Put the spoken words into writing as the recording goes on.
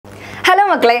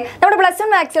മക്കളെ നമ്മുടെ പ്ലസ്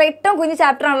 1 മാത്സിലെ ഏറ്റവും കുഞ്ഞു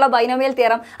ചാപ്റ്റർ ആണല്ലോ ബൈനോമിയൽ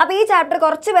തിയറം. അപ്പോൾ ഈ ചാപ്റ്റർ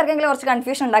കുറച്ച് പേർക്കെങ്കിലും കുറച്ച്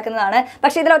കൺഫ്യൂഷൻ ഉണ്ടാക്കുന്നതാണ്.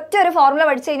 പക്ഷേ ഇതിൽ ഒറ്റ ഒരു ഫോർമുല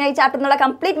പഠിച്ചു കഴിഞ്ഞാൽ ഈ ചാപ്റ്ററിനുള്ള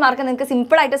കംപ്ലീറ്റ് മാർക്ക് നിങ്ങൾക്ക്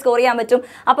സിമ്പിൾ ആയിട്ട് സ്കോർ ചെയ്യാൻ പറ്റും.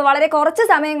 അപ്പോൾ വളരെ കുറച്ച്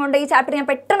സമയം കൊണ്ട് ഈ ചാപ്റ്റർ ഞാൻ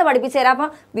പെട്ടെന്ന് പഠിപ്പിച്ചു തരാം. അപ്പോൾ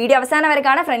വീഡിയോ അവസാനം വരെ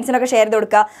കാണാൻ ഫ്രണ്ട്സിനൊക്കെ ഷെയർ ചെയ്ത്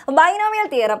കൊടുക്കുക. ബൈനോമിയൽ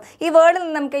തിയറം ഈ വേർഡിൽ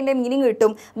നിന്ന് നമുക്ക് ഇതിൻ്റെ മീനിങ്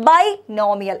കിട്ടും.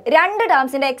 ബൈനോമിയൽ രണ്ട്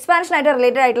ടേംസിൻ്റെ എക്സ്പാൻഷൻ ആയിട്ട്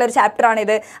റിലേറ്റഡ് ആയിട്ടുള്ള ഒരു ചാപ്റ്റർ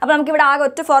ആണിത്. അപ്പോൾ നമുക്ക് ഇവിടെ ആകെ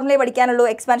ഒറ്റ ഫോർമുലയെ പഠിക്കാനുള്ളൂ,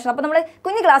 എക്സ്പാൻഷൻ. അപ്പോൾ നമ്മൾ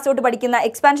കുഞ്ഞു ക്ലാസ് തൊട്ട് പഠിക്കുന്ന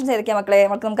എക്സ്പാൻഷൻസ് ഏതൊക്കെയാണ് മക്കളെ?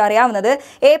 നമുക്ക് അറിയാവുന്നത്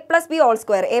a plus b all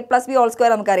square. a plus b all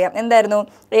square നമുക്കറിയാം എന്തായിരുന്നു?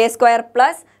 a square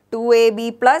plus 2ab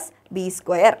plus b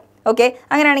square. Okay,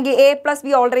 അങ്ങനെയാണെങ്കിൽ A plus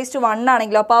B whole raise to 1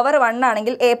 ആണെങ്കിലോ, പവർ 1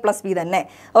 ആണെങ്കിൽ എ പ്ലസ് ബി തന്നെ.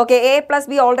 Okay, A plus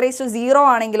B whole raise to 0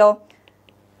 ആണെങ്കിലോ,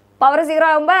 power 0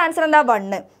 ആകുമ്പോൾ answer എന്താ?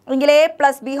 1. എങ്കിൽ A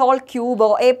plus B whole ക്യൂബോ,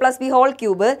 A plus B whole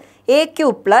cube A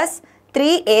cube plus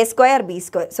 3a square B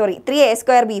square, 3a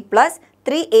square B plus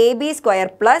 3ab square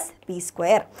plus B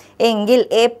square. എങ്കിൽ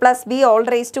A plus B whole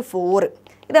raise to 4.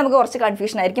 ഇത് നമുക്ക് കുറച്ച്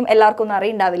confusion ആയിരിക്കും, എല്ലാവർക്കും ഒന്നും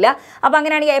അറിയുണ്ടാവില്ല. അപ്പോൾ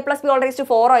അങ്ങനെയാണെങ്കിൽ A plus B whole raise to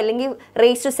 4 അല്ലെങ്കിൽ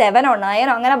റേസ് ടു 7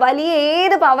 9 അങ്ങനെ വലിയ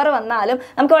ഏത് പവർ വന്നാലും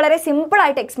നമുക്ക് വളരെ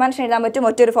സിമ്പിളായിട്ട് എക്സ്പാൻഷൻ എഴുതാൻ പറ്റും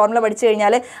ഒറ്റൊരു ഫോർമുല പഠിച്ചു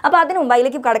കഴിഞ്ഞാൽ. അപ്പോൾ അതിന് മുമ്പ്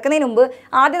അതിലേക്ക് കടക്കുന്നതിന് മുമ്പ്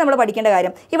ആദ്യം നമ്മൾ പഠിക്കേണ്ട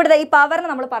കാര്യം, ഇവിടുത്തെ ഈ പവറിന്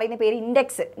നമ്മൾ പറയുന്ന പേര്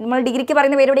ഇൻഡെക്സ്. നമ്മൾ ഡിഗ്രിക്ക്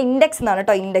പറയുന്ന പേര് ഇവിടെ ഇൻഡെക്സ് എന്നാണ്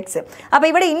കേട്ടോ, ഇൻഡെക്സ്. അപ്പോൾ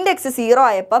ഇവിടെ ഇൻഡെക്സ് 0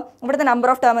 ആയപ്പോൾ ഇവിടുത്തെ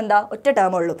നമ്പർ ഓഫ് ടേം എന്താ? ഒറ്റ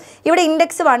ടേം ഉള്ളൂ. ഇവിടെ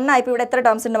ഇൻഡെക്സ് 1 ആയപ്പോൾ ഇവിടെ എത്ര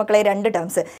ടേംസ് ഉണ്ട് മക്കളെ? 2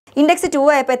 ടേംസ്. ഇൻഡെക്സ് 2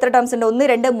 ആയപ്പോൾ എത്ര ടേംസ് ഉണ്ട്?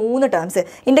 1 2 3 ടേംസ്.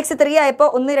 ഇൻഡെക്സ് 3 ആയപ്പോൾ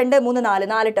 1 2 3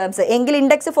 4 ടേംസ്. എങ്കിൽ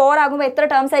ഇൻഡെക്സ് 4 ആകുമ്പോൾ എത്ര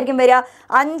ടേംസ് ആയിരിക്കും വരിക?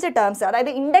 5 ടേംസ്.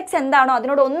 അതായത് ഇൻഡെക്സ് എന്താണോ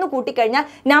അതിനോട് ഒന്ന് കൂട്ടിക്കഴിഞ്ഞാൽ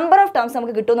നമ്പർ ഓഫ് ടേംസ്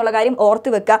നമുക്ക് കിട്ടും എന്നുള്ള കാര്യം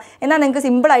ഓർത്ത് വെക്കുക. എന്നാൽ നിങ്ങൾക്ക്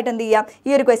സിമ്പിളായിട്ട് എന്ത് ചെയ്യാം?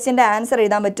 ഈ ഒരു ക്വസ്റ്റ്യൻ്റെ ആൻസർ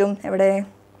എഴുതാൻ പറ്റും. എവിടെ?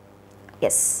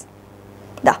 യെസ്,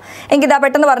 ഇതാ. എനിക്ക് ഇതാ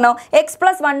പെട്ടെന്ന് പറഞ്ഞോ, X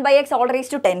plus 1/x whole raise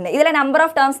to 10. ഇതിലെ നമ്പർ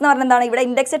ഓഫ് ടേംസ് എന്ന് പറഞ്ഞാൽ എന്താണ്? ഇവിടെ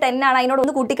ഇൻഡെക്സ് 10 ആണ്, അതിനോട്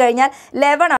ഒന്ന് കൂട്ടിക്കഴിഞ്ഞാൽ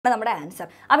 11 ആണ് നമ്മുടെ ആൻസർ.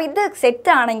 അപ്പോൾ ഇത്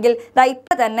സെറ്റ് ആണെങ്കിൽ ഇതാ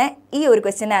ഇപ്പം തന്നെ ഈ ഒരു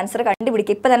ക്വസ്റ്റ്യൻ്റെ ആൻസർ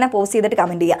കണ്ടുപിടിക്കുക. ഇപ്പം തന്നെ പോസ്റ്റ് ചെയ്തിട്ട്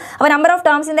കമൻറ്റ് ചെയ്യുക. അപ്പോൾ number of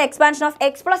terms in the expansion of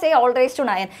X plus A whole raise to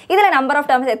 9, ഇതിലെ നമ്പർ ഓഫ്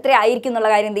ടേംസ് എത്ര ആയിരിക്കും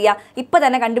എന്നുള്ള കാര്യം എന്ത് ചെയ്യുക? ഇപ്പം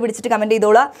തന്നെ കണ്ടുപിടിച്ചിട്ട് കമൻറ്റ്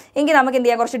ചെയ്തോളൂ. എങ്കിൽ നമുക്ക് എന്ത്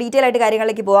ചെയ്യാം? കുറച്ച് ഡീറ്റെയിൽ ആയിട്ട്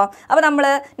കാര്യങ്ങളിലേക്ക് പോവാം. അപ്പോൾ നമ്മൾ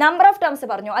നമ്പർ ഓഫ്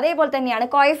ടേംസ് പറഞ്ഞു, അതേപോലെ തന്നെയാണ്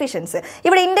കോഎഫിഷ്യൻസ്.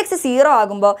 ഇവിടെ ഇൻഡെക്സ് 0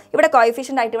 ആകുമ്പോൾ ഇവിടെ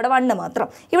കോഎഫിഷ്യൻ്റ് ആയിട്ട് ഇവിടെ 1 മാത്രം.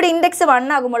 ഇവിടെ ഇൻഡെക്സ് 1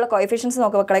 ആകുമ്പോൾ കോഎഫിഷ്യൻസ്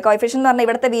നോക്കുക മക്കളെ. കോഎഫിഷ്യൻ എന്ന് പറഞ്ഞാൽ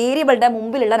ഇവിടുത്തെ വേരിയബിളുടെ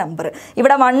മുമ്പിലുള്ള നമ്പർ.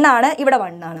 ഇവിടെ 1 ആണ്, ഇവിടെ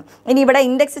 1 ആണ്. ഇനി ഇവിടെ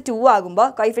ഇൻഡെക്സ് 2 ആകുമ്പോൾ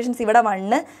കോഎഫിഷ്യൻസ് ഇവിടെ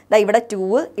 1, ഇവിടെ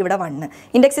 2, ഇവിടെ 1.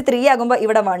 ഇൻഡെക്സ് 3 ആകുമ്പോൾ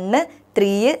ഇവിടെ 1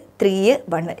 3 3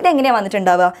 1. ഇതെങ്ങനെയാണ്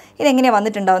വന്നിട്ടുണ്ടാവുക? ഇതെങ്ങനെയാണ്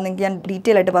വന്നിട്ടുണ്ടാവുക എനിക്ക് ഞാൻ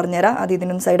ഡീറ്റെയിൽ ആയിട്ട് പറഞ്ഞുതരാം. അത്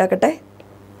ഇതിനൊന്ന് സൈഡാക്കട്ടെ.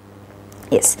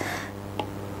 Yes,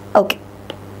 okay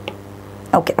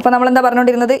okay. അപ്പോൾ നമ്മളെന്താ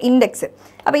പറഞ്ഞുകൊണ്ടിരുന്നത്? ഇൻഡെക്സ്.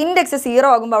 അപ്പോൾ ഇൻഡെക്സ് 0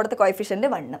 ആകുമ്പോൾ അവിടുത്തെ കോഎഫിഷ്യൻ്റ്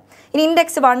 1. ഇനി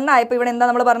ഇൻഡെക്സ് 1 ആയപ്പോൾ ഇവിടെ എന്താ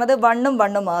നമ്മൾ പറഞ്ഞത്? 1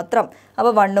 1 മാത്രം.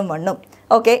 അപ്പോൾ 1 1.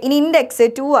 ഓക്കെ, ഇനി ഇൻഡെക്സ്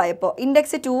 2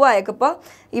 ആയപ്പോൾ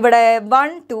ഇവിടെ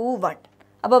 1 2 1.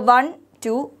 അപ്പോൾ 1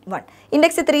 2 1.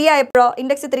 ഇൻഡെക്സ് 3 ആയപ്പോൾ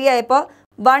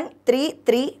 1 3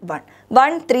 3 1.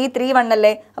 1 3 3 1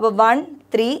 അല്ലേ? അപ്പോൾ 1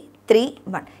 3 3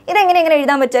 1. ഇതെങ്ങനെ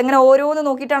എഴുതാൻ പറ്റുക? അങ്ങനെ ഓരോന്ന്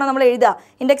നോക്കിയിട്ടാണ് നമ്മൾ എഴുതുക.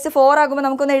 ഇൻഡെക്സ് 4 ആകുമ്പോൾ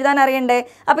നമുക്കൊന്ന് എഴുതാൻ അറിയണ്ടേ?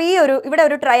 അപ്പോൾ ഇവിടെ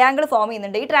ഒരു ട്രയാങ്കിൾ ഫോം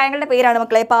ചെയ്യുന്നുണ്ട്. ഈ ട്രയാങ്കിളിൻ്റെ പേരാണ്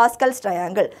മക്കളെ പാസ്കൽസ്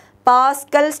ട്രയാങ്കിൾ.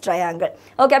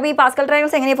 ഓക്കെ, അപ്പോൾ ഈ പാസ്കൽ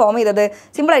ട്രയാങ്കിൾസ് എങ്ങനെയാണ് ഫോം ചെയ്തത്?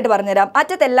 സിമ്പിളായിട്ട് പറഞ്ഞുതരാം.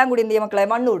 അറ്റത്തെല്ലാം കൂടി എന്ത് ചെയ്യും മക്കളെ?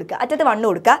 1 കൊടുക്കുക. അറ്റത്ത് 1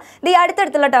 കൊടുക്കുക. ഈ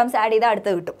അടുത്തടുത്തുള്ള ടേംസ് ആഡ് ചെയ്താൽ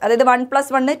അടുത്ത് കിട്ടും. അതായത് 1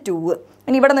 + 1 2.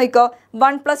 ഇനി ഇവിടെ നോക്കിക്കോ,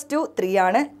 1 + 2 3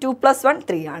 ആണ്, 2 + 1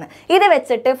 3 ആണ്. ഇത്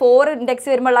വെച്ചിട്ട് 4 ഇൻഡെക്സ്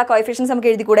വരുമ്പോൾ ആ കോഎഫിഷ്യൻസ് നമുക്ക്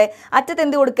എഴുതി കൂടെ? അറ്റത്ത്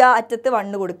എന്ത് കൊടുക്കുക? അറ്റത്ത്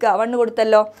 1 കൊടുക്കുക. 1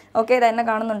 കൊടുത്തല്ലോ. ഓക്കെ, ഇത് എന്നെ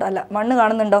കാണുന്നുണ്ടോ? അല്ല, 1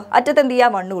 കാണുന്നുണ്ടോ? അറ്റത്ത് എന്ത്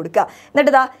ചെയ്യുക? 1 കൊടുക്കുക.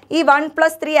 എന്നിട്ട് ഇതാ ഈ 1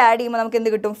 + 3 ആഡ് ചെയ്യുമ്പോൾ നമുക്ക്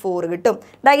എന്ത് കിട്ടും? 4 കിട്ടും.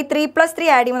 ഇതാ ഈ 3 + 3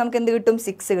 ആഡ് ചെയ്യുമ്പോൾ നമുക്ക് എന്ത് കിട്ടും?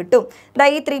 6 കിട്ടും. ഇതാ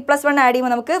ഈ 3 + 1 ആഡ്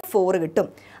ചെയ്യുമ്പോൾ നമുക്ക് 4 കിട്ടും.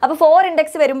 അപ്പോൾ 4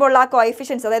 ഇൻഡെക്സ് വരുമ്പോൾ ആ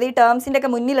കോഎഫിഷ്യൻസ്, അതായത് ഈ ടേംസിൻ്റെ ഒക്കെ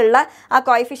മുന്നിലുള്ള ആ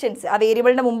കോഎഫിഷ്യൻസ്, ആ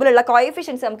വേരിയബിളിൻ്റെ മുമ്പിലുള്ള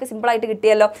കോഎഫിഷ്യൻസ് നമുക്ക് സിമ്പിളായിട്ട്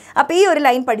കിട്ടിയല്ലോ. അപ്പോൾ ഈ ഒരു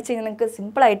ലൈൻ പഠിച്ച് കഴിഞ്ഞാൽ നിങ്ങൾക്ക്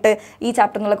സിമ്പിളായിട്ട് ഈ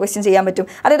ചാപ്റ്ററിനുള്ള ക്വസ്റ്റ്യൻ ചെയ്യാൻ പറ്റും.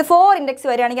 അതായത് 4 ഇൻഡെക്സ്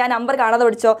വരികയാണെങ്കിൽ ആ നമ്പർ കാണാതെ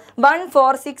പഠിച്ചോ. 1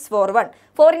 4 6 4 1.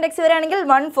 4 ഇൻഡെക്സ് വരികയാണെങ്കിൽ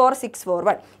 1 4 6 4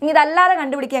 1. ഇനി ഇതല്ലാതെ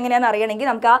കണ്ടുപിടിക്കുക എങ്ങനെയാണെന്ന് അറിയണമെങ്കിൽ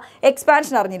നമുക്ക് ആ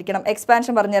എക്സ്പാൻഷൻ അറിഞ്ഞിരിക്കണം.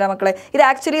 എക്സ്പാൻഷൻ പറഞ്ഞുതരാം മക്കളെ. ഇത്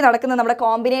ആക്ച്വലി നടക്കുന്നത് നമ്മുടെ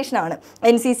കോമ്പിനേഷനാണ്.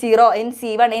 NC0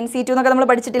 NC1 NC2 എന്നൊക്കെ നമ്മൾ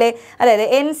പഠിച്ചിട്ടില്ലേ? അതായത്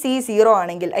NC0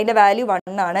 ആണെങ്കിൽ അതിൻ്റെ വാല്യൂ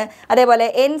 1 ആണ്. അതേപോലെ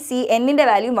NCNൻ്റെ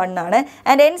വാല്യൂ 1 ആണ്.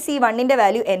 ആൻഡ് NC1ൻ്റെ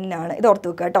വാല്യൂ n ആണ്. ഇത് ഓർത്ത്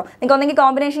വെക്കുക കേട്ടോ. നിങ്ങൾക്ക് ഒന്നെങ്കിൽ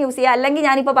കോമ്പിനേഷൻ യൂസ് ചെയ്യുക, അല്ലെങ്കിൽ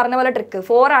ഞാനിപ്പോൾ പറഞ്ഞ പോലെ ട്രിക്ക്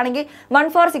 4 ആണെങ്കിൽ 1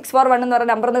 4 6 4 1 എന്ന്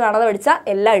പറഞ്ഞ നമ്പർ ഒന്ന് കാണാതെ പഠിച്ചാൽ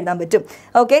എല്ലാം എഴുതാൻ പറ്റും.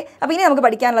 ഓക്കെ, അപ്പോൾ ഇനി നമുക്ക്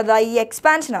പഠിക്കാനുള്ളത് ഈ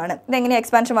എക്സ്പാൻഷൻ ആണ്. ഇതെങ്ങനെയാണ്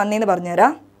എക്സ്പാൻഷൻ വന്നതെന്ന് പറഞ്ഞുതരാം.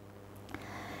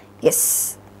 യെസ്,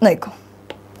 നോക്കൂ.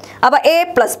 അപ്പോൾ a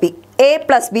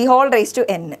plus b whole raise to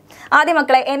n. ആദ്യം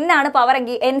മക്കളെ n ആണ് പവർ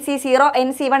എങ്കിൽ NC0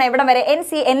 NC1 എവിടം വരെ?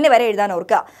 NCN വരെ എഴുതാൻ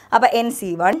ഓർക്കുക. അപ്പോൾ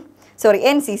NC0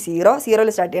 0ൽ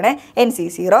സ്റ്റാർട്ട് ചെയ്യണേ.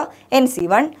 NC0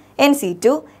 NC1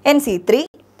 NC2 NC3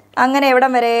 അങ്ങനെ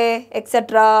എവിടം വരെ?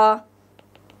 എക്സെട്രാ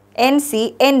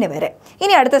NCN വരെ.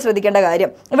 ഇനി അടുത്ത ശ്രദ്ധിക്കേണ്ട കാര്യം,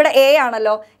 ഇവിടെ a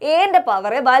ആണല്ലോ. എൻ്റെ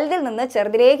പവർ വലുതിൽ നിന്ന്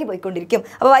ചെറുതിലേക്ക് പോയിക്കൊണ്ടിരിക്കും.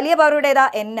 അപ്പോൾ വലിയ പവർ ഇവിടെ ഏതാ?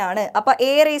 n ആണ്. അപ്പോൾ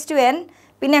a റേസ് ടു n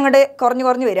പിന്നെ അങ്ങോട്ട്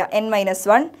കുറഞ്ഞു വരിക. n -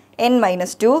 1 n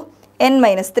 - 2 n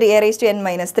 - 3 a raise to n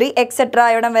 - 3 et cetera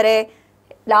എവിടം വരെ?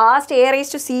 ലാസ്റ്റ് a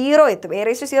raised to 0 എത്തും. a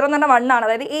raised to 0 എന്ന് പറഞ്ഞാൽ 1 ആണ്,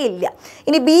 അതായത് a ഇല്ല.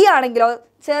 ഇനി b ആണെങ്കിലോ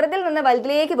ചെറുതിൽ നിന്ന്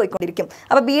വലുതിലേക്ക് പോയിക്കൊണ്ടിരിക്കും.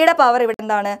 അപ്പോൾ ബിയുടെ പവർ ഇവിടെ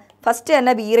എന്താണ്? ഫസ്റ്റ്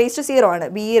തന്നെ b raised to 0 ആണ്.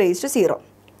 b raised to 0,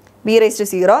 b raised to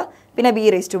 0, പിന്നെ b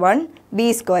raised to 1, b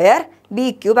square,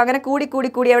 b cube, അങ്ങനെ കൂടി കൂടി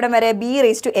കൂടി എവിടെ വരെ? b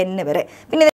raised to n വരെ.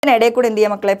 പിന്നെ ഇതിനിടയിൽ കൂടെ എന്ത്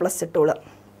ചെയ്യാം മക്കളെ? പ്ലസ് ഇട്ടോളൂ.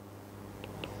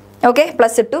 ഓക്കെ,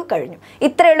 പ്ലസ് ഇട്ടു, കഴിഞ്ഞു.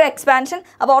 ഇത്രയേ ഉള്ളൂ എക്സ്പാൻഷൻ.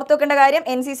 അപ്പോൾ ഓർത്ത് വെക്കേണ്ട കാര്യം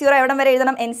NC0 എവിടെ വരെ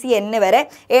എഴുതണം? NCN വരെ.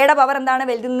 എയുടെ പവർ എന്താണ്?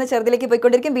 വലുതിൽ നിന്ന് ചെറുതിലേക്ക്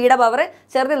പോയിക്കൊണ്ടിരിക്കും. ബിയുടെ പവർ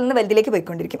ചെറുതിൽ നിന്ന് വലുതിലേക്ക്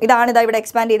പോയിക്കൊണ്ടിരിക്കും. ഇതാണ് ഇതാ ഇവിടെ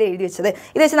എക്സ്പാൻഡ് ചെയ്ത് എഴുതി വെച്ചത്.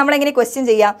 ഇത് വെച്ച് നമ്മളെങ്ങനെ ക്വസ്റ്റ്യൻ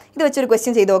ചെയ്യാം? ഇത് വെച്ചൊരു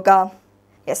ക്വസ്റ്റ്യൻ ചെയ്ത് നോക്കാം.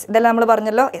 യെസ്, ഇതെല്ലാം നമ്മൾ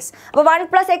പറഞ്ഞല്ലോ. യെസ്, അപ്പോൾ 1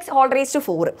 + x ഹോൾ റേസ് ടു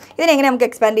 4 ഇതിനെങ്ങനെ നമുക്ക്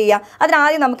എക്സ്പാൻഡ് ചെയ്യാം?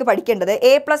 അതിനാദ്യം നമുക്ക് പഠിക്കേണ്ടത്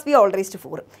a + b whole raise to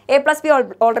 4. a + b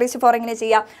whole raise to 4 എങ്ങനെ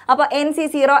ചെയ്യാം? അപ്പോൾ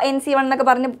NC0 NC1 എന്നൊക്കെ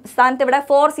പറഞ്ഞ് സ്ഥാനത്ത് ഇവിടെ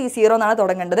 4C0 എന്നാണ്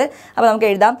തുടങ്ങേണ്ടത്. അപ്പോൾ നമുക്ക്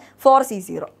എഴുതാം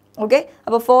 4C0. ഓക്കെ,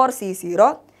 അപ്പോൾ 4C0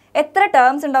 എത്ര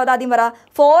ടേംസ് ഉണ്ടാവും? ആദ്യം പറ.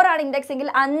 4 ആണ് ഇൻഡെക്സ് എങ്കിൽ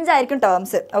 5 ആയിരിക്കും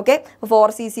ടേംസ്. ഓക്കെ, അപ്പോൾ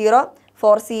 4C0,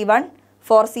 4C1,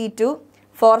 4C2,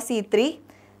 4C3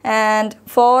 and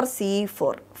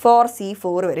 4C4.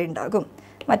 4C4 വരെ ഉണ്ടാകും.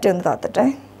 മറ്റൊന്ന് താത്തട്ടെ.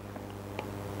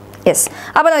 യെസ്,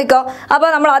 അപ്പോൾ നോക്കിക്കോ. അപ്പോൾ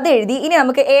നമ്മൾ അത് എഴുതി. ഇനി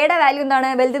നമുക്ക് എയുടെ വാല്യൂ എന്താണ്?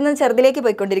 വലുതിൽ നിന്ന് ചെറുതിലേക്ക്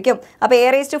പോയിക്കൊണ്ടിരിക്കും. അപ്പോൾ a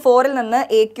raised to 4ൽ നിന്ന്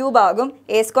a³ ആകും,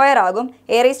 a² ആകും,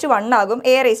 a raised to 1 ആകും,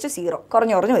 a raised to 0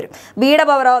 കുറഞ്ഞു കുറഞ്ഞു വരും. ബിയുടെ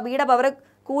പവറോ? ബിയുടെ പവർ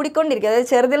കൂടിക്കൊണ്ടിരിക്കും, അതായത്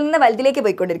ചെറുതിൽ നിന്ന് വലുതിലേക്ക്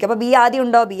പോയിക്കൊണ്ടിരിക്കും. അപ്പോൾ ബി ആദ്യം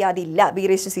ഉണ്ടോ? ബി ആദ്യം ഇല്ല. b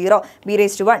raised to 0, b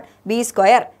raised to 1, b²,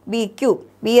 b³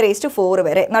 b raised to 4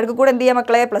 വരെ. നടുക്ക് കൂടെ എന്ത് ചെയ്യാം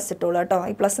മക്കളെ? പ്ലസ് ഇട്ടോളൂ കേട്ടോ.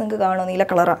 ഈ പ്ലസ് നിങ്ങൾക്ക് കാണുമോ? നീല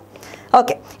കളറാണ്.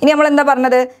 ഓക്കെ, ഇനി നമ്മൾ എന്താ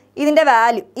പറഞ്ഞത്? ഇതിൻ്റെ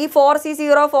വാല്യൂ ഈ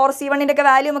 4C0 4C1 ഒക്കെ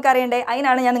വാല്യൂ നമുക്ക് അറിയണ്ടേ?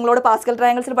 അതിനാണ് ഞാൻ നിങ്ങളോട് പാസ്കൽ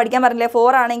ട്രയാങ്കിൾസിൽ പഠിക്കാൻ പറഞ്ഞില്ലേ?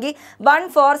 4 ആണെങ്കിൽ 1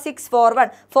 4 6 4 1.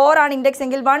 4 ആണ് ഇൻഡെക്സ്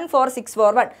എങ്കിൽ 1 4 6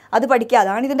 4 1 അത് പഠിക്കുക.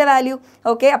 അതാണ് ഇതിൻ്റെ വാല്യൂ.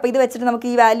 ഓക്കെ, അപ്പോൾ ഇത് വെച്ചിട്ട് നമുക്ക്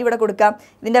ഈ വാല്യൂ ഇവിടെ കൊടുക്കാം.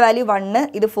 ഇതിൻ്റെ വാല്യൂ 1,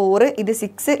 ഇത് 4, ഇത്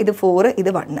 6, ഇത് 4,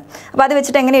 ഇത് 1. അപ്പോൾ അത്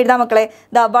വെച്ചിട്ട് എങ്ങനെ എഴുതാം മക്കളെ?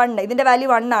 ദാ 1, ഇതിൻ്റെ വാല്യൂ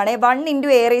 1 ആണ്. 1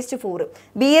 × a raised to 4.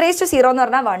 b raised to 0 എന്ന്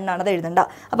പറഞ്ഞാൽ 1 ആണ്, അത് എഴുതണ്ട.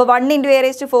 അപ്പോൾ 1 × a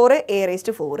raised to 4, a raised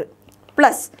to 4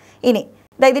 plus ഇനി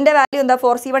ഇതിൻ്റെ വാല്യൂ എന്താ?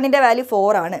 4C1ൻ്റെ വാല്യൂ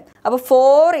 4 ആണ്. അപ്പോൾ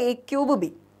 4a³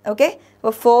 ഓക്കെ,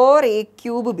 അപ്പോൾ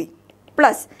 4a³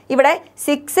 പ്ലസ് ഇവിടെ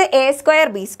 6a²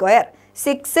 b²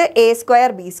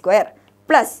 6a² b²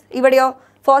 plus ഇവിടെയോ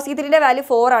 4C3ൻ്റെ വാല്യൂ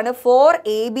 4 ആണ്.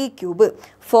 4ab³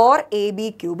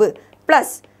 4ab³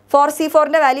 പ്ലസ്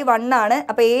 4C4ൻ്റെ വാല്യൂ 1 ആണ്.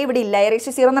 അപ്പോൾ a ഇവിടെ ഇല്ല. a raised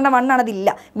to 0 എന്ന് പറഞ്ഞാൽ 1 ആണ്, അതില്ല.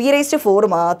 b raised to 4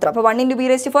 മാത്രം. അപ്പോൾ 1 × b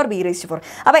raised to 4, b raised to 4.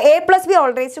 അപ്പോൾ a + b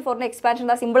whole raise to 4ൻ്റെ expansion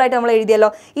എന്താ? സിമ്പിളായിട്ട് നമ്മൾ എഴുതിയല്ലോ.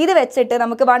 ഇത് വെച്ചിട്ട്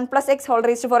നമുക്ക് 1 + x ഹോൾ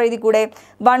റേസ് ടു 4 എഴുതി കൂടെ?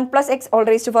 1 + x ഹോൾ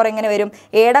റേസ് ടു 4 എങ്ങനെ വരും?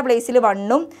 എയുടെ പ്ലേസിൽ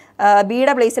 1ഉം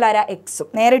ബിയുടെ പ്ലേസിൽ ആരാ? എക്സും.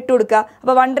 നേരെ ഇട്ട് കൊടുക്കുക.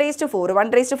 അപ്പോൾ 1 raised to 4,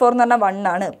 1 raised to 4 എന്ന് പറഞ്ഞാൽ 1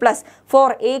 ആണ്. പ്ലസ്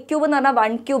 4a³ എന്ന് പറഞ്ഞാൽ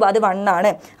 1³ അത് 1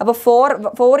 ആണ്. അപ്പോൾ 4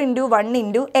 ×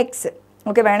 1 × x.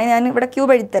 ഓക്കെ, വേണമെങ്കിൽ ഞാൻ ഇവിടെ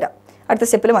ക്യൂബ് എഴുതിത്തരാം. അടുത്ത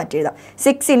സ്റ്റെപ്പിൽ മാറ്റി എഴുതാം.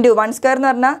 6 × 1² എന്ന്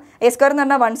പറഞ്ഞാൽ a² എന്ന്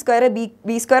പറഞ്ഞാൽ 1²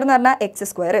 b² എന്ന് പറഞ്ഞാൽ x²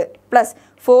 പ്ലസ്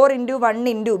 4 × 1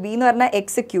 × b എന്ന് പറഞ്ഞാൽ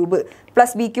x³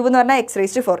 പ്ലസ് b³ എന്ന് പറഞ്ഞാൽ x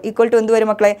raised to 4 equal to എന്ത് വരും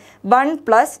മക്കളെ? 1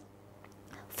 +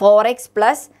 4x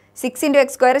plus 6 ×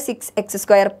 x²,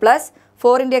 6x² plus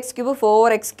 4 × x³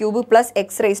 4x³ plus x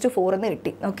raised to 4 എന്ന്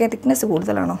കിട്ടി. ഓക്കെ, തിക്നെസ്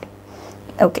കൂടുതലാണോ?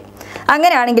 ഓക്കെ,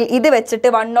 അങ്ങനെയാണെങ്കിൽ ഇത് വെച്ചിട്ട്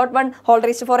 101 ഹോൾ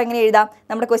റേസ് ടു 4 എങ്ങനെ എഴുതാം?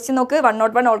 നമ്മുടെ ക്വസ്റ്റ്യൻ നോക്ക്.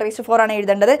 101 ഹോൾ റേസ് ടു 4 ആണ്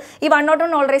എഴുതേണ്ടത്. ഈ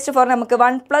 101 ഹോൾ റേസ് ടു 4 നമുക്ക്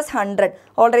 1 + 100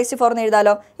 ഹോൾ റേസ് ടു 4 എന്ന്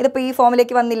എഴുതാലോ. ഇതിപ്പോൾ ഈ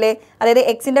ഫോമിലേക്ക് വന്നില്ലേ? അതായത്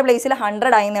എക്സിൻ്റെ പ്ലേസിൽ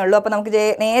 100 ആയെന്നേ ഉള്ളൂ. അപ്പോൾ നമുക്ക്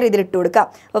നേരെ ഇതിലിട്ട് കൊടുക്കാം.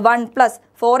 അപ്പോൾ 1 +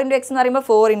 4 × x എന്ന് പറയുമ്പോൾ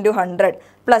 4 × 100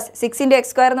 പ്ലസ് 6 ×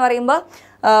 x² എന്ന് പറയുമ്പോൾ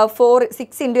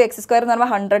 6 × x² എന്ന്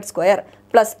പറയുമ്പോൾ 100²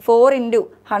 plus 4 ×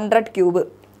 100³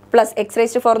 plus x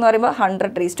raised to 4 എന്ന് പറയുമ്പോൾ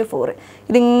 100 raised to 4.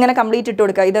 ഇതിങ്ങനെ കംപ്ലീറ്റ് ഇട്ട്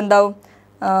കൊടുക്കുക. ഇതെന്താവും?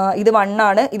 ഇത് 1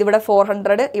 ആണ്, ഇതിവിടെ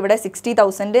 400, ഇവിടെ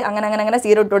 60,000, അങ്ങനെ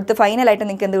 0 ഇട്ട് കൊടുത്ത് ഫൈനലായിട്ട്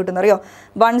നിങ്ങൾക്ക് എന്ത് കിട്ടുമെന്ന് അറിയോ?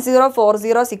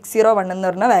 10400601 എന്ന്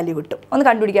പറഞ്ഞ വാല്യൂ കിട്ടും. ഒന്ന്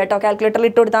കണ്ടുപിടിക്കുക കേട്ടോ, കാൽക്കുലേറ്ററിൽ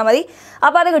ഇട്ട് കൊടുത്താൽ മതി.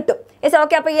 അപ്പോൾ അത് കിട്ടും. Yes,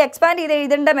 okay. അപ്പോൾ ഈ എക്സ്പാൻഡ് ചെയ്ത്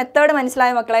എഴുതേണ്ട മെത്തേഡ്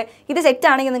മനസ്സിലായ മക്കളെ? ഇത് സെറ്റ്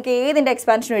ആണെങ്കിൽ നിങ്ങൾക്ക് ഏതിൻ്റെ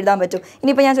എക്സ്പാൻഷനും എഴുതാൻ പറ്റും.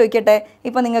 ഇനിയിപ്പോൾ ഞാൻ ചോദിക്കട്ടെ,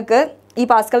 ഇപ്പോൾ നിങ്ങൾക്ക് ഈ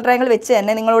പാസ്കൽ ട്രയാങ്കിൾ വെച്ച്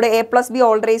തന്നെ നിങ്ങളോട് a + b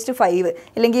whole raise to 5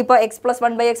 അല്ലെങ്കിൽ ഇപ്പോൾ x +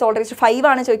 1/x whole raise to 5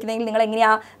 ആണ് ചോദിക്കുന്നതെങ്കിൽ നിങ്ങൾ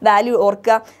എങ്ങനെയാ വാല്യൂ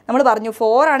ഓർക്കുക? നമ്മൾ പറഞ്ഞു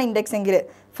 4 ആണ് ഇൻഡെക്സ് എങ്കിൽ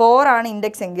 4 ആണ്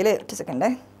ഇൻഡെക്സ് എങ്കിൽ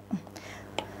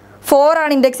 4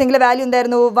 ആണ് ഇൻഡെക്സ് എങ്കിൽ വാല്യൂ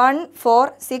എന്തായിരുന്നു? 1 4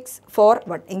 6 4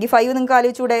 1 എങ്കിൽ 5 നിങ്ങൾക്ക്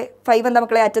ആലോചിച്ചൂടെ? 5 എന്താ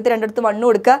മക്കളെ? അറ്റത്ത് രണ്ടിടത്ത് 1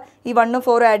 കൊടുക്കുക. ഈ 1ഉം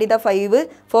 4ഉം ആഡ് ചെയ്താൽ 5,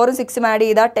 4ഉം 6ഉം ആഡ്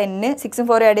ചെയ്താൽ 10, 6ഉം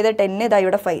 4ഉം ആഡ് ചെയ്താൽ 10, ഇതാ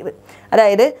ഇവിടെ 5.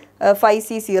 അതായത്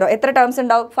 5C0 എത്ര ടേംസ്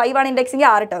ഉണ്ടാവും? 5 ആണ് ഇൻഡെക്സ് എങ്കിൽ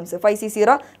 6 ടേംസ്. 5C0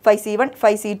 5C1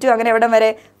 5C2 അങ്ങനെ എവിടെ വരെ?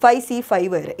 5C5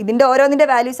 വരെ. ഇതിൻ്റെ ഓരോന്നിൻ്റെ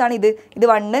വാല്യൂസ് ആണ് ഇത്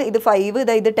 1, ഇത് 5,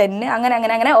 ഇത് 10,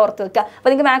 അങ്ങനെ ഓർത്ത് വെക്കുക. അപ്പോൾ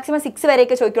നിങ്ങൾക്ക് മാക്സിമം 6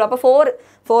 വരെയൊക്കെ ചോദിക്കുള്ളൂ. അപ്പോൾ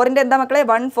 4ൻ്റെ എന്താ മക്കളെ?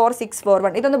 1 4 6 4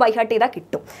 1 ഇതൊന്ന് ബൈ ഹാർട്ട് ചെയ്താൽ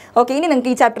കിട്ടും. ഓക്കെ, ഇനി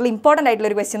നിങ്ങൾക്ക് ഈ ചാപ്റ്ററിൽ ഇമ്പോർട്ടൻ്റ് ആയിട്ടുള്ള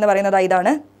ഒരു ക്വസ്റ്റ്യൻ എന്ന് പറയുന്നത്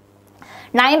ഇതാണ്.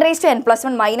 9 raised to n +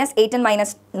 1 - 8n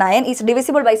 - 9 is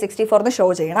divisible by 64 എന്ന് ഷോ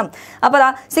ചെയ്യണം. അപ്പോൾ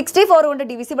 64 കൊണ്ട്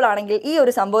ഡിവിസിബിൾ ആണെങ്കിൽ ഈ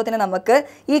ഒരു സംഭവത്തിന് നമുക്ക്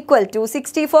ഈക്വൽ ടു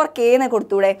 64k എന്ന്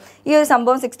കൊടുത്തൂടെ. ഈ ഒരു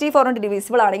സംഭവം 64 കൊണ്ട്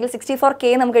ഡിവിസിബിൾ ആണെങ്കിൽ 64k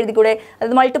നമുക്ക് എഴുതിക്കൂടെ.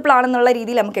 അത് മൾട്ടിപ്പിൾ ആണെന്നുള്ള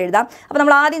രീതിയിൽ നമുക്ക് എഴുതാം. അപ്പോൾ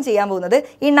നമ്മൾ ആദ്യം ചെയ്യാൻ പോകുന്നത്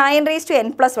ഈ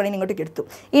 9n+1 ഇങ്ങോട്ടേക്ക് എടുത്തു.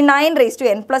 ഈ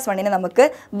 9n+1 നമുക്ക്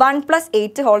 1 +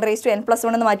 8 ഹോൾ റേസ് ടു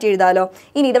n+1 എന്ന് മാറ്റി എഴുതാമല്ലോ.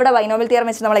 ഇനി ഇതിവിടെ ബൈനോമിയൽ തിയറം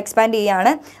വെച്ച് നമ്മൾ എക്സ്പാൻഡ്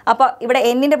ചെയ്യുകയാണ്. അപ്പോൾ ഇവിടെ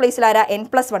n-ന്റെ പ്ലേസിൽ ആരാ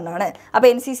n+1 ആണ്. അപ്പോൾ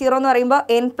nc0 എന്ന് പറയുമ്പോൾ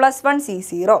n+1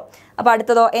 c0. അപ്പോൾ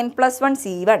അടുത്തതോ n+1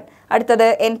 c1, അടുത്തത്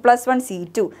n+1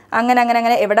 c2, അങ്ങനെ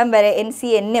എവിടം വരെ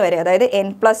ncn വരെ, അതായത്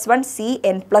n+1 c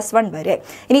n+1 വരെ.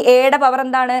 ഇനി എയുടെ പവർ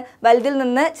എന്താണ്? വലുതിൽ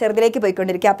നിന്ന് ചെറുതിലേക്ക്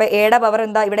പോയിക്കൊണ്ടിരിക്കുക. അപ്പോൾ എയുടെ പവർ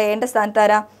എന്താ? ഇവിടെ എൻ്റെ സ്ഥാനത്ത്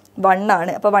ആരാ? 1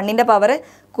 ആണ്. അപ്പോൾ 1-ന്റെ പവർ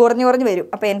കുറഞ്ഞു വരും.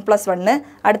 അപ്പോൾ n+1,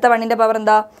 അടുത്ത 1-ന്റെ പവർ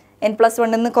എന്താ? n+1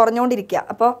 നിന്ന് കുറഞ്ഞുകൊണ്ടിരിക്കുക.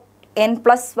 അപ്പോൾ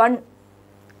n+1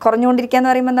 കുറഞ്ഞുകൊണ്ടിരിക്കുക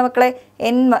എന്ന് പറയുമ്പോൾ എന്താ മക്കളെ?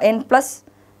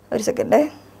 ഒരു സെക്കൻഡ്,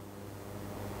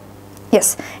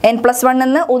 യെസ്, n+1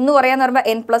 നിന്ന് 1 കുറയാന്ന് പറയുമ്പോൾ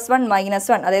n+1 -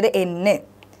 1, അതായത് n.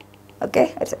 ഓക്കെ,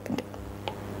 ഒരു സെക്കൻഡ്.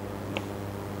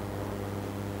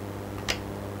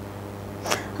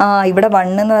 ഇവിടെ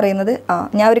 1 എന്ന് പറയുന്നത്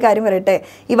ഞാൻ ഒരു കാര്യം പറയട്ടെ.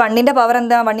 ഈ 1-ന്റെ പവർ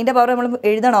എന്താ? 1-ന്റെ പവർ നമ്മൾ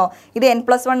എഴുതണോ? ഇത്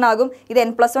n+1 ആകും, ഇത്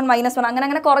n+1 - 1,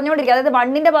 അങ്ങനെ കുറഞ്ഞുകൊണ്ടിരിക്കുക. അതായത്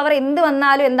 1-ന്റെ പവർ എന്ത്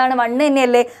വന്നാലും എന്താണ്? 1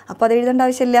 തന്നെയല്ലേ. അപ്പോൾ അത് എഴുതേണ്ട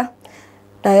ആവശ്യമില്ല,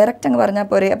 ഡയറക്റ്റ് അങ്ങ് പറഞ്ഞാൽ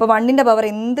പോരെ. അപ്പോൾ 1-ന്റെ പവർ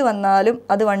എന്ത് വന്നാലും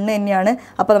അത് 1 തന്നെയാണ്.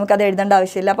 അപ്പോൾ നമുക്കത് എഴുതേണ്ട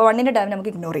ആവശ്യമില്ല. അപ്പോൾ 1-ന്റെ ടൈം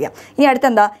നമുക്ക് ഇഗ്നോർ ചെയ്യാം. ഇനി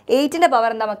അടുത്തെന്താ? 8-ന്റെ പവർ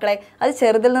എന്താ മക്കളെ? അത്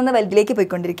ചെറുതിൽ നിന്ന് വലുതിലേക്ക്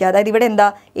പോയിക്കൊണ്ടിരിക്കുക. അതായത് ഇവിടെ എന്താ?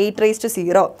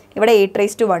 8^0, ഇവിടെ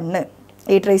 8^1,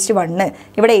 8^1,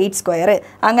 ഇവിടെ 8²,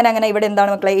 അങ്ങനെ ഇവിടെ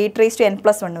എന്താണ് മക്കളെ?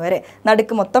 8n+1 വരെ,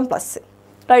 നടുക്ക് മൊത്തം പ്ലസ്.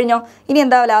 കഴിഞ്ഞോ? ഇനി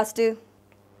എന്താ ലാസ്റ്റ്?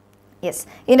 യെസ്,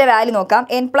 ഇതിൻ്റെ വാല്യൂ നോക്കാം.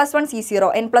 n+1 c0,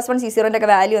 n+1 c0ൻ്റെ ഒക്കെ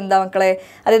വാല്യൂ എന്താ മക്കളെ?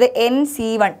 അതായത്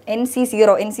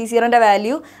nc0ൻ്റെ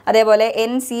വാല്യൂ, അതേപോലെ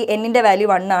n-ൻ്റെ വാല്യൂ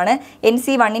 1 ആണ്,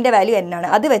 nc1ൻ്റെ വാല്യൂ n ആണ്.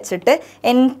 അത് വെച്ചിട്ട്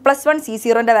n+1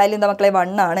 c0ൻ്റെ വാല്യൂ എന്താ മക്കളെ?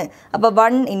 1 ആണ്. അപ്പോൾ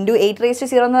 1 ×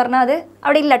 8^0 എന്ന് പറഞ്ഞാൽ അത്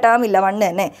അവിടെ ഇല്ല, ടേം ഇല്ല, 1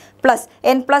 തന്നെ. പ്ലസ്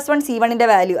n+1 c1ൻ്റെ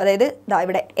വാല്യൂ, അതായത്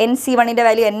ഇവിടെ nc1ൻ്റെ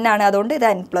വാല്യൂ n ആണ്, അതുകൊണ്ട് ഇത്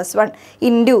n+1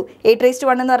 ×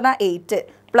 8^1 എന്ന് പറഞ്ഞാൽ 8,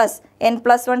 പ്ലസ്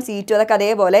n+1 c2, അതൊക്കെ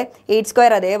അതേപോലെ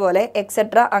 8² അതേപോലെ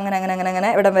എക്സെട്ര അങ്ങനെ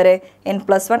ഇവിടം വരെ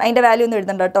n+1. അതിൻ്റെ വാല്യൂ ഒന്നും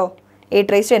എഴുതണ്ട കേട്ടോ,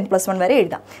 8n+1 വരെ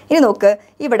എഴുതാം. ഇനി നോക്ക്,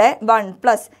 ഇവിടെ 1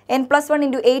 പ്ലസ് n+1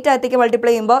 × 8 അകത്തേക്ക്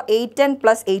മൾട്ടിപ്ലൈ ചെയ്യുമ്പോൾ 8n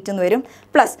 + 8 എന്ന് വരും.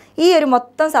 പ്ലസ് ഈ ഒരു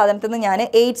മൊത്തം സാധനത്തിൽ നിന്ന് ഞാൻ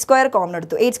 8² കോമൺ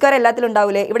എടുത്തു. 8² എല്ലാത്തിലും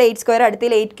ഉണ്ടാവില്ലേ? ഇവിടെ 8²,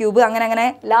 അടുത്തിൽ 8³ അങ്ങനെ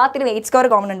എല്ലാത്തിലും 8²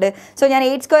 കോമൺ ഉണ്ട്. സോ ഞാൻ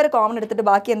 8² കോമൺ എടുത്തിട്ട്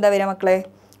ബാക്കി എന്താ വരിക മക്കളെ?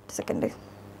 സെക്കൻഡ്,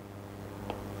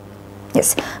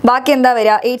 യെസ്, ബാക്കി എന്താ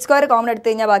വരിക? 8² കോമൺ എടുത്തു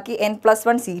കഴിഞ്ഞാൽ ബാക്കി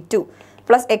n+1 c2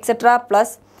 plus etcetera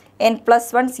plus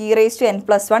n+1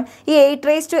 c⁻n+1. ഈ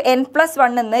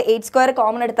 8n+1 നിന്ന് 8²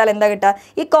 കോമൺ എടുത്താൽ എന്താ കിട്ടുക?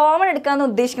 ഈ കോമൺ എടുക്കാമെന്ന്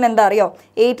ഉദ്ദേശിക്കുന്നത് എന്താ അറിയോ?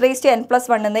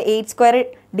 8n+1 നിന്ന് 8²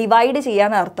 ഡിവൈഡ്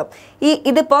ചെയ്യാന്ന് അർത്ഥം.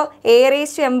 ഇതിപ്പോൾ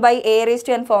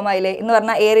a⁻m/a⁻n ഫോം ആയില്ലേ എന്ന്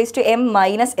പറഞ്ഞാൽ a⁻m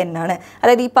 - n ആണ്.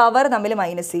 അതായത് ഈ പവർ തമ്മിൽ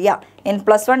മൈനസ് ചെയ്യുക.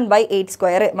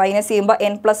 n+1/8² മൈനസ് ചെയ്യുമ്പോൾ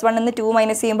n+1 നിന്ന് 2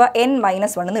 മൈനസ് ചെയ്യുമ്പോൾ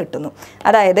n-1 എന്ന് കിട്ടുന്നു.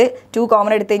 അതായത് 2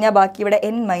 കോമൺ എടുത്തു കഴിഞ്ഞാൽ ബാക്കി ഇവിടെ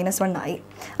n-1 ആയി.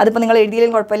 അതിപ്പോൾ നിങ്ങൾ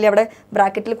എഴുതിയാലും കുഴപ്പമില്ല, അവിടെ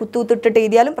ബ്രാക്കറ്റിൽ കുത്തിട്ട്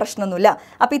എഴുതിയാലും പ്രശ്നമൊന്നുമില്ല.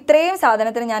 അപ്പോൾ ഇത്രയും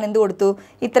സാധനത്തിന് ഞാൻ എന്ത് കൊടുത്തു?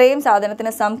 ഇത്രയും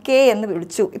സാധനത്തിന് സം k എന്ന്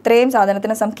വിളിച്ചു.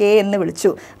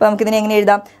 അപ്പോൾ നമുക്കിതിനെ എങ്ങനെ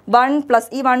എഴുതാം? 1 പ്ലസ്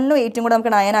ഈ 1ഉം 8ഉം കൂടെ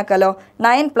നമുക്ക് 9 ആക്കാമല്ലോ.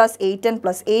 9 + 8n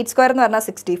 + 8² എന്ന് പറഞ്ഞാൽ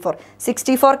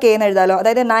 64k എന്ന് എഴുതാമല്ലോ.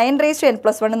 അതായത്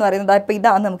 9n+1 എന്ന് പറയുന്നത് ഇപ്പോൾ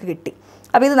ഇതാണ് നമുക്ക് കിട്ടി.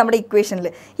 അപ്പോൾ ഇത് നമ്മുടെ ഇക്വേഷനിൽ,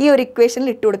 ഈ ഒരു ഇക്വേഷനിൽ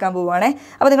ഇട്ട് കൊടുക്കാൻ പോവുകയാണേ.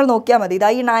 അപ്പോൾ നിങ്ങൾ നോക്കിയാൽ മതി, ഇതാ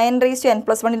ഈ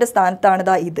 9n+1ൻ്റെ സ്ഥാനത്താണ്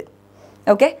ഇതാ ഇത്.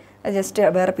 ഓക്കെ, ജസ്റ്റ്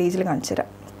വേറെ പേജിൽ കാണിച്ചു തരാം.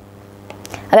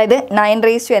 അതായത്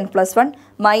 9n+1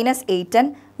 - 8n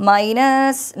 -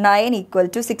 9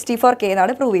 = 64k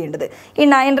എന്നാണ് പ്രൂവ് ചെയ്യേണ്ടത്. ഈ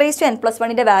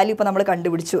 9n+1ൻ്റെ വാല്യൂ ഇപ്പോൾ നമ്മൾ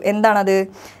കണ്ടുപിടിച്ചു. എന്താണത്?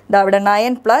 ഇതാ ഇവിടെ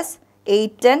 9 +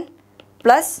 8n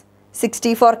 +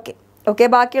 64k. ഓക്കെ,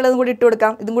 ബാക്കിയുള്ളതും കൂടി ഇട്ട്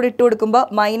കൊടുക്കാം. ഇതും കൂടി ഇട്ട് കൊടുക്കുമ്പോൾ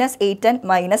 -8n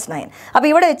 - 9. അപ്പോൾ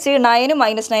ഇവിടെ വെച്ച് 9ഉം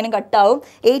 -9ഉം കട്ടാവും,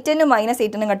 8n-ഉം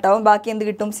 -8n-ഉം കട്ടാവും. ബാക്കി എന്ത്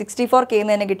കിട്ടും? 64k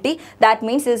എന്ന് തന്നെ കിട്ടി. ദാറ്റ്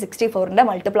മീൻസ് ഇത് 64ൻ്റെ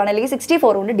മൾട്ടിപ്പിൾ ആണ്, അല്ലെങ്കിൽ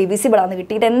 64 കൊണ്ട് ഡിവിസിബിൾ ആണ്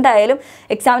കിട്ടി. ഇതെന്തായാലും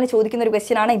എക്സാമിന് ചോദിക്കുന്ന ഒരു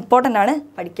ക്വസ്റ്റ്യൻ ആണ്, ഇമ്പോർട്ടൻ്റ് ആണ്,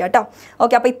 പഠിക്കുക കേട്ടോ.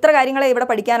 ഓക്കെ, അപ്പോൾ ഇത്ര കാര്യങ്ങളെ ഇവിടെ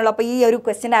പഠിക്കാനുള്ളൂ. അപ്പോൾ ഈ ഒരു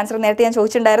ക്വസ്റ്റ്യൻ്റെ ആൻസർ നേരത്തെ ഞാൻ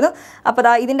ചോദിച്ചിട്ടുണ്ടായിരുന്നു. അപ്പോൾ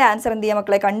ഇതിൻ്റെ ആൻസർ എന്ത് ചെയ്യുക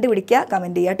മക്കളെ? കണ്ടുപിടിക്കുക,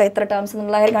 കമൻറ്റ് ചെയ്യുക കേട്ടോ. എത്ര ടേംസ്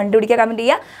എന്നുള്ള കാര്യം കണ്ടുപിടിക്കുക, കമൻറ്റ്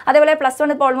ചെയ്യുക. അതേപോലെ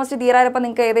 +1 ഇപ്പോൾ ഓൾമോസ്റ്റ് തീരാറപ്പോൾ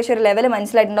നിങ്ങൾക്ക് ഏകദേശം ഒരു ലെവൽ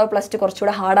മനസ്സിലായിട്ടുണ്ടാവും. +2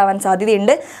 കുറച്ചുകൂടെ ഹാർഡ് ആവാൻ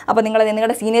സാധ്യതയുണ്ട്. അപ്പോൾ നിങ്ങൾ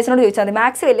നിങ്ങളുടെ സീനിയേഴ്സിനോട് ചോദിച്ചാൽ മതി.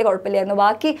 മാത്സ് വലിയ കുഴപ്പമില്ലായിരുന്നു,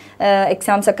 ബാക്കി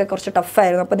എക്സാംസ് ഒക്കെ കുറച്ച്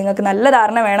ടഫായിരുന്നു. അപ്പോൾ നിങ്ങൾക്ക് നല്ല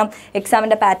ധാരണ വേണം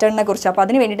എക്സാമിൻ്റെ പാറ്റേണിനെ കുറിച്ച്. അപ്പോൾ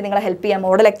അതിന് വേണ്ടിയിട്ട് നിങ്ങളെ ഹെൽപ്പ് ചെയ്യാം.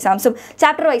 മോഡൽ എക്സാംസും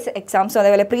ചാപ്റ്റർ വൈസ് എക്സാംസും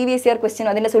അതേപോലെ പ്രീവിയസ് ഇയർ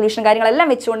ക്വസ്റ്റ്യനും അതിൻ്റെ സൊല്യൂഷൻ കാര്യങ്ങളെല്ലാം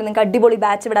വെച്ചുകൊണ്ട് നിങ്ങൾക്ക് അടിപൊളി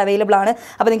ബാച്ച് ഇവിടെ അവൈലബിൾ ആണ്.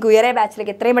 അപ്പോൾ നിങ്ങൾക്ക് ഉയരെ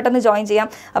ബാച്ചിലേക്ക് എത്രയും പെട്ടെന്ന് ജോയിൻ ചെയ്യാം.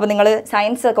 അപ്പോൾ നിങ്ങൾ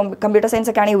സയൻസ്, കമ്പ്യൂട്ടർ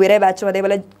സയൻസ് ഒക്കെ ആണെങ്കിൽ ഉയരെ ബാച്ചും,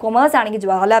 അതേപോലെ കൊമേഴ്സ് ആണെങ്കിൽ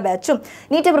ജ്വാല ബാച്ചും,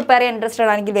 നീറ്റ് പ്രിപ്പയർ ചെയ്യാൻ ഇൻട്രസ്റ്റഡ്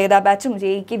ആണെങ്കിൽ വേദ ബാച്ചും,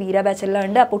 JEEക്ക് വീര ബാച്ച് എല്ലാം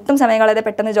ഉണ്ട്. അപ്പോൾ ഒട്ടും സമയം കളയാതെ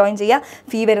പെട്ടെന്ന് ജോയിൻ ചെയ്യുക.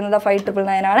 ഫീ വരുന്നത്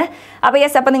 5,999 ആണ്. അപ്പോൾ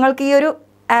യെസ്, അപ്പോൾ നിങ്ങൾക്ക് ഈ ഒരു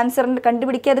ആൻസർ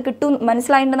കണ്ടുപിടിക്കുക, അത് കിട്ടും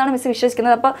മനസ്സിലായിട്ടുണ്ടെന്നാണ് മിസ്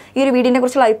വിശ്വസിക്കുന്നത്. അപ്പോൾ ഈ ഒരു വീഡിയോനെ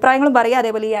കുറിച്ചുള്ള അഭിപ്രായങ്ങളും പറയുക,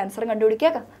 അതേപോലെ ഈ ആൻസർ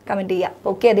കണ്ടുപിടിക്കുക, കമൻറ്റ് ചെയ്യുക.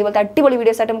 ഓക്കെ, അതേപോലത്തെ അടിപൊളി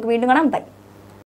വീഡിയോസ് ആയിട്ട് നമുക്ക് വീണ്ടും കാണാം. ബൈ.